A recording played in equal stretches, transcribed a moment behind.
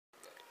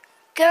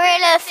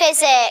Gorilla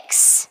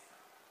physics.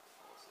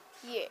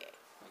 Yeah.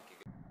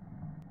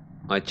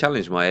 I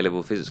challenged my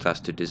A-level physics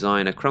class to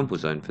design a crumple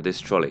zone for this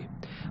trolley.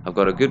 I've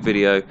got a good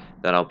video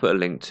that I'll put a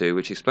link to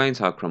which explains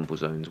how crumple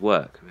zones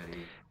work.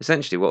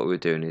 Essentially what we're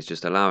doing is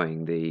just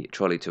allowing the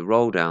trolley to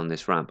roll down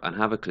this ramp and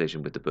have a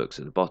collision with the books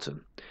at the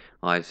bottom.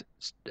 I've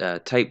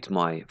taped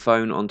my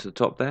phone onto the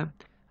top there,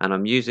 and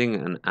I'm using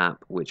an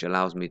app which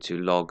allows me to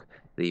log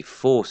the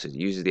forces,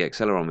 uses the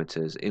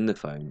accelerometers in the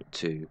phone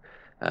to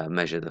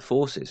measure the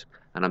forces,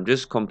 and I'm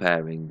just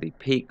comparing the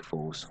peak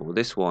force for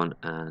this one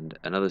and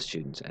another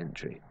student's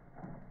entry.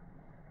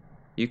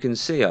 You can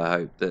see, I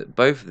hope, that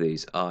both of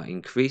these are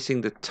increasing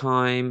the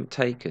time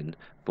taken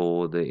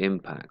for the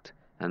impact,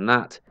 and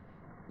that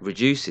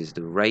reduces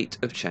the rate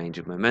of change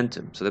of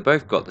momentum. So they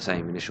both got the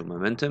same initial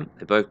momentum,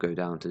 they both go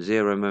down to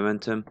zero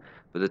momentum,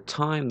 but the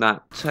time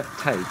that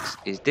takes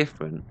is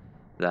different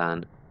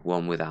than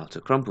one without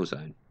a crumple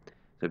zone.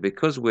 So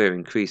because we're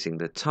increasing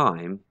the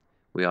time,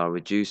 we are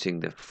reducing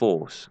the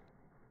force.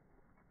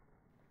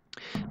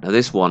 Now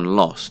this one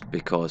lost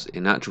because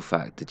in actual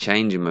fact the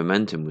change in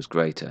momentum was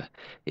greater.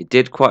 It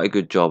did quite a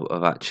good job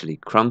of actually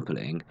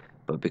crumpling,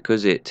 but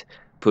because it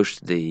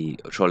pushed the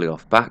trolley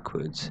off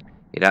backwards,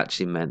 it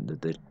actually meant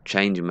that the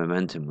change in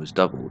momentum was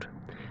doubled.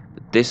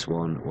 But this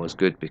one was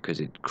good because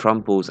it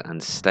crumples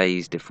and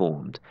stays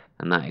deformed,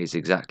 and that is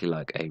exactly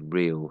like a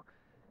real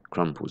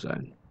crumple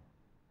zone.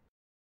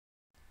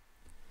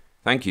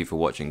 Thank you for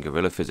watching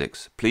Gorilla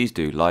Physics. Please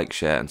do like,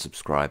 share and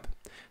subscribe.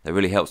 That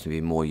really helps me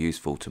be more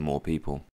useful to more people.